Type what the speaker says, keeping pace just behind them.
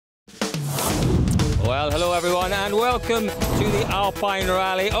Well, hello everyone and welcome to the Alpine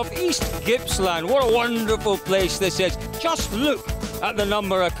Rally of East Gippsland. What a wonderful place this is. Just look at the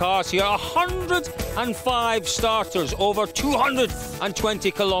number of cars here. 105 starters over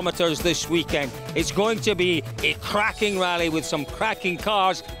 220 kilometres this weekend. It's going to be a cracking rally with some cracking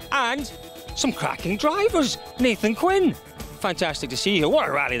cars and some cracking drivers. Nathan Quinn, fantastic to see you. What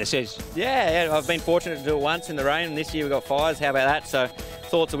a rally this is. Yeah, I've been fortunate to do it once in the rain, and this year we've got fires. How about that? So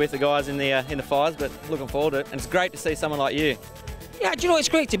thoughts are with the guys in the fires, but looking forward to it. And it's great to see someone like you. Yeah, do you know, it's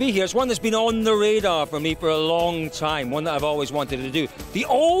great to be here. It's one that's been on the radar for me for a long time, one that I've always wanted to do. The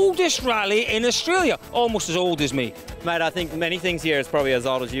oldest rally in Australia, almost as old as me. Mate, I think many things here is probably as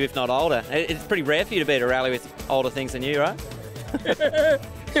old as you, if not older. It's pretty rare for you to be at a rally with older things than you, right? I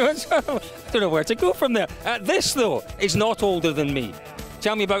don't know where to go from there. This, though, is not older than me.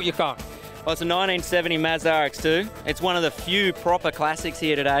 Tell me about your car. Well, it's a 1970 Mazda RX-2. It's one of the few proper classics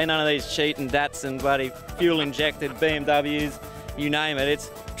here today. None of these cheat and Dats and bloody fuel-injected BMWs, you name it. It's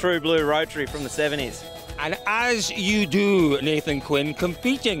true blue rotary from the 70s. And as you do, Nathan Quinn,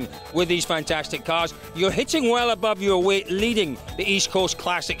 competing with these fantastic cars, you're hitting well above your weight, leading the East Coast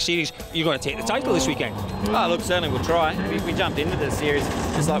Classic Series. You're going to take the title this weekend. Oh, look, certainly we'll try. We jumped into this series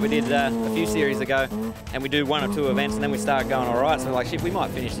just like we did a few series ago, and we do one or two events and then we start going all right. So we're like, shit, we might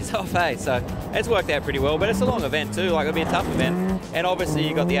finish this off, hey? So it's worked out pretty well, but it's a long event too. Like, it'll be a tough event. And obviously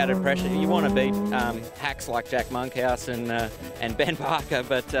you've got the added pressure. You want to beat hacks like Jack Monkhouse and Ben Parker,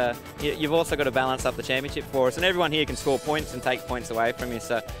 but you've also got to balance up the championship for us, and everyone here can score points and take points away from you.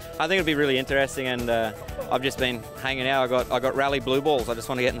 So I think it'll be really interesting, and I've just been hanging out. I got rally blue balls. I just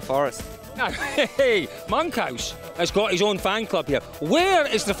want to get in the forest. Hey, Monkhouse has got his own fan club here. Where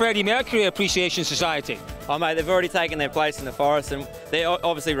is the Freddie Mercury Appreciation Society? Oh mate, they've already taken their place in the forest, and they're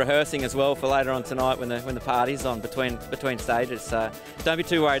obviously rehearsing as well for later on tonight when the party's on between stages. So don't be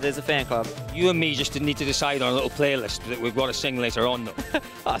too worried. There's a fan club. You and me just need to decide on a little playlist that we've got to sing later on, though.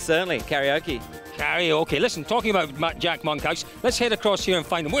 Oh, certainly karaoke. Karaoke. Listen, talking about Jack Monkhouse, let's head across here and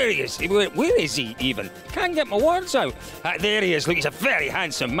find him. Where he is? Where is he even? Can't get my words out. There he is. Look, he's a very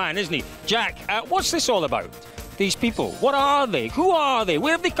handsome man, isn't he? Jack, what's this all about? These people, what are they? Who are they?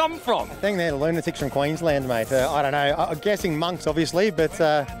 Where have they come from? I think they're lunatics from Queensland, mate. I don't know. I'm guessing monks, obviously, but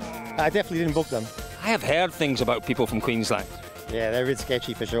I definitely didn't book them. I have heard things about people from Queensland. Yeah, they're a bit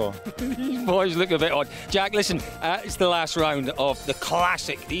sketchy for sure. These boys look a bit odd. Jack, listen, it's the last round of the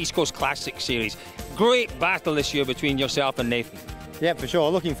the East Coast Classic Series. Great battle this year between yourself and Nathan. Yeah, for sure.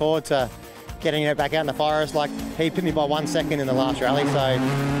 Looking forward to getting it back out in the forest. Like, he put me by 1 second in the last rally, so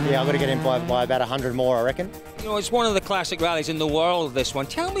yeah, I've got to get in by about 100 more, I reckon. You know, it's one of the classic rallies in the world, this one.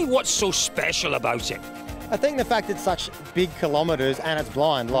 Tell me what's so special about it. I think the fact it's such big kilometres and it's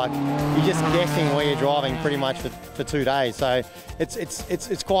blind, like, you're just guessing where you're driving pretty much for 2 days. So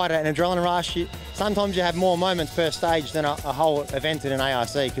it's quite an adrenaline rush. Sometimes you have more moments per stage than a whole event in an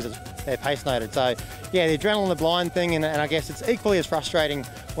ARC because they're pace noted. So yeah, the adrenaline, the blind thing, and I guess it's equally as frustrating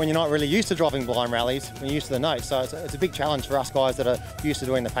when you're not really used to driving blind rallies, when you're used to the notes. So it's a big challenge for us guys that are used to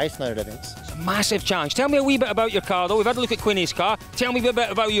doing the pace noted events. It's a massive challenge. Tell me a wee bit about your car, though. We've had a look at Quinny's car. Tell me a bit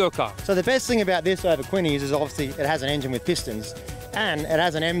about your car. So the best thing about this over Quinny's is obviously it has an engine with pistons, and it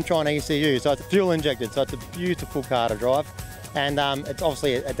has an M-Tron ECU, so it's fuel injected, so it's a beautiful car to drive. And it's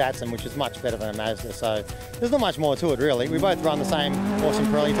obviously a Datsun, which is much better than a Mazda, so there's not much more to it really. We both run the same awesome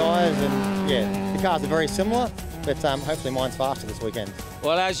Pirelli tyres, and yeah, the cars are very similar, but hopefully mine's faster this weekend.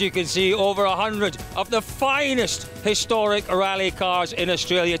 Well, as you can see, over 100 of the finest historic rally cars in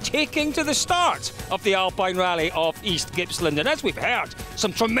Australia taking to the start of the Alpine Rally of East Gippsland. And as we've heard,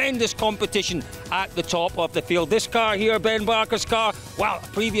 some tremendous competition at the top of the field. This car here, Ben Parker's car, well,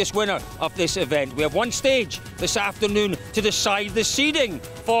 previous winner of this event. We have one stage this afternoon to decide the seeding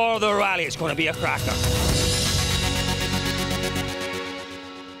for the rally. It's going to be a cracker.